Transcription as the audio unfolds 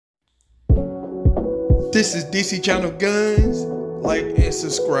This is DC Channel Guns. Like and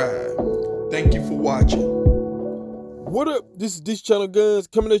subscribe. Thank you for watching. What up? This is DC Channel Guns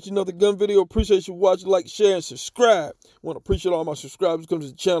coming at you another gun video. Appreciate you watching, like, share, and subscribe. Want to appreciate all my subscribers coming to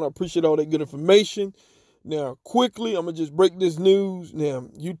the channel. I appreciate all that good information. Now, quickly, I'm gonna just break this news. Now,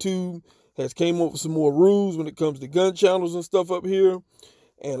 YouTube has came up with some more rules when it comes to gun channels and stuff up here.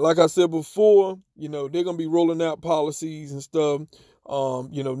 And like I said before, they're gonna be rolling out policies and stuff.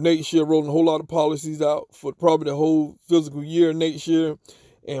 Next year, rolling a whole lot of policies out for probably the whole physical year next year.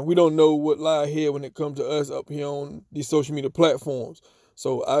 And we don't know what lie ahead when it comes to us up here on these social media platforms.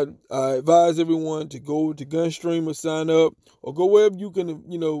 So I advise everyone to go to GunStreamer, sign up, or go wherever you can,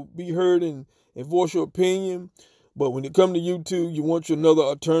 be heard and voice your opinion. But when it comes to YouTube, you want another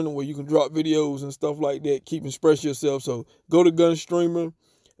alternative where you can drop videos and stuff like that, keep express yourself. So go to GunStreamer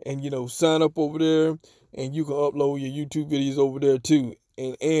and, sign up over there, and you can upload your YouTube videos over there too,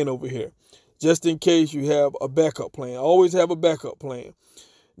 and over here, just in case you have a backup plan. Always have a backup plan.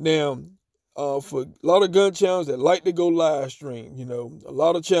 Now, for a lot of gun channels that like to go live stream, a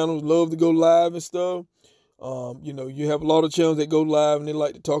lot of channels love to go live and stuff. You have a lot of channels that go live and they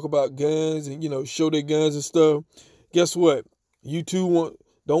like to talk about guns and, show their guns and stuff. Guess what? YouTube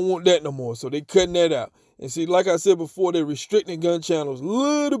don't want that no more, so they cutting that out. And see, like I said before, they're restricting gun channels a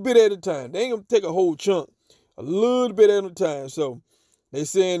little bit at a time. They ain't gonna take a whole chunk, a little bit at a time. So they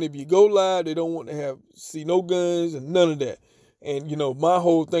saying if you go live, they don't want to see no guns and none of that. And, my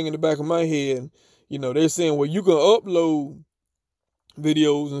whole thing in the back of my head, they're saying, well, you can upload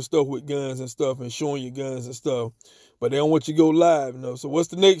videos and stuff with guns and stuff and showing your guns and stuff, but they don't want you to go live, So what's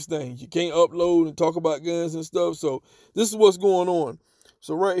the next thing? You can't upload and talk about guns and stuff. So this is what's going on.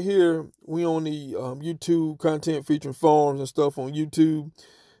 So right here, we on the YouTube content featuring firearms and stuff on YouTube.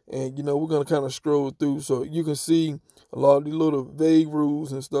 And, we're going to kind of scroll through so you can see a lot of the little vague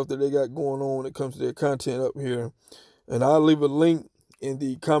rules and stuff that they got going on when it comes to their content up here. And I'll leave a link in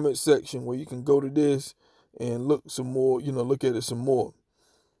the comment section where you can go to this and look some more, look at it some more.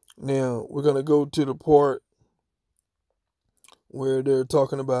 Now, we're going to go to the part where they're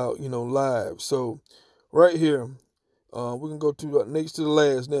talking about, live. So right here, we can go to next to the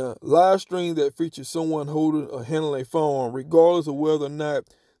last. Now, live stream that features someone holding or handling a firearm, regardless of whether or not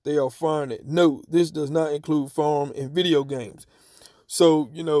they are firing it. Note, this does not include firearm in video games. So,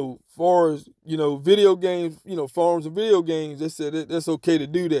 far as, video games, firearms and video games, they said that's okay to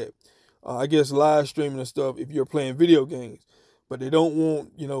do that. I guess live streaming and stuff if you're playing video games. But they don't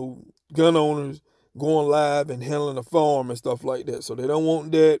want, gun owners going live and handling a firearm and stuff like that. So they don't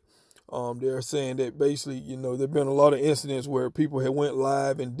want that. They're saying that basically, there've been a lot of incidents where people had went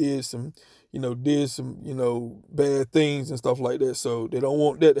live and did some bad things and stuff like that. So they don't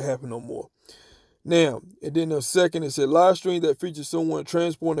want that to happen no more. Now, and then a second, it said live stream that features someone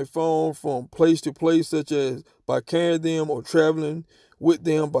transporting a firearm from place to place, such as by carrying them or traveling with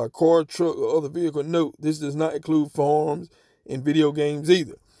them by car, truck, or other vehicle. Note, this does not include firearms in video games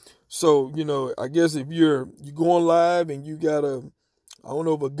either. So, I guess if you're going live and you got a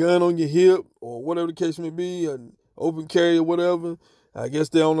gun on your hip or whatever the case may be, an open carry or whatever, I guess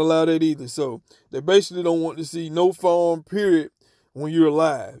they don't allow that either. So they basically don't want to see no firearm, period, when you're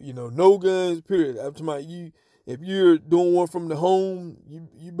alive, no guns, period. After if you're doing one from the home,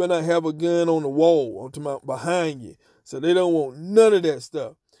 you better not have a gun on the wall, behind you. So they don't want none of that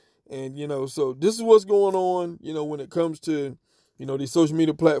stuff. And, so this is what's going on, when it comes to, these social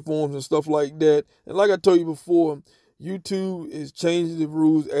media platforms and stuff like that. And like I told you before, YouTube is changing the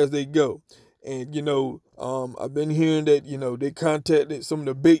rules as they go. And, I've been hearing that, they contacted some of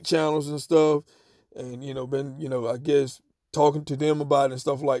the big channels and stuff and, I guess, talking to them about it and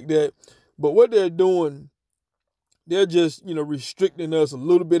stuff like that. But what they're doing, they're just, restricting us a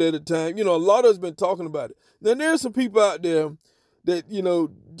little bit at a time. A lot of us been talking about it. Then there's some people out there that,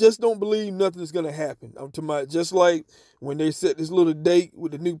 just don't believe nothing's going to happen. I'm talking about just like when they set this little date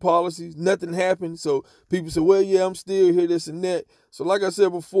with the new policies, nothing happened. So people say, well, yeah, I'm still here, this and that. So like I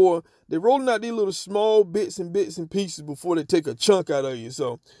said before, they're rolling out these little small bits and pieces before they take a chunk out of you.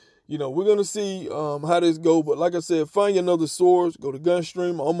 So, we're going to see how this go. But like I said, find you another source. Go to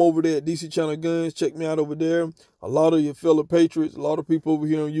GunStream. I'm over there at DC Channel Guns. Check me out over there. A lot of your fellow patriots, a lot of people over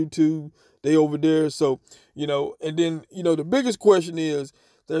here on YouTube, they over there. So, and then, the biggest question is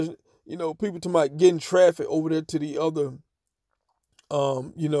there's, people talking about getting traffic over there to the other,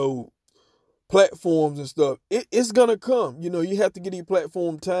 platforms and stuff. It's going to come. You have to get your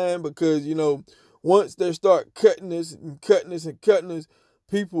platform time because, once they start cutting this,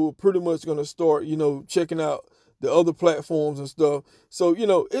 people are pretty much going to start, checking out the other platforms and stuff. So, you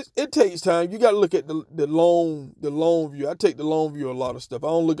know, it takes time. You got to look at the long view. I take the long view of a lot of stuff.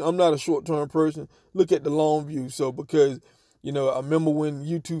 I'm not a short-term person. Look at the long view. So because, you know, I remember when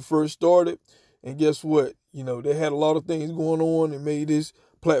YouTube first started, and guess what? You know, they had a lot of things going on and made this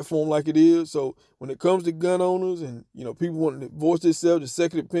platform like it is. So when it comes to gun owners and, you know, people wanting to voice themselves, the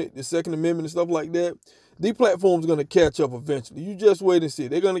Second Amendment and stuff like that, these platforms are going to catch up eventually. You just wait and see.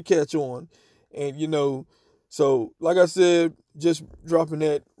 They're going to catch on. And, you know, so like I said, just dropping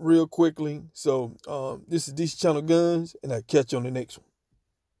that real quickly. So this is DC Channel Guns, and I'll catch you on the next one.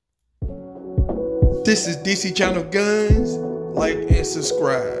 This is DC Channel Guns. Like and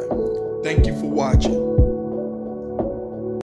subscribe. Thank you for watching.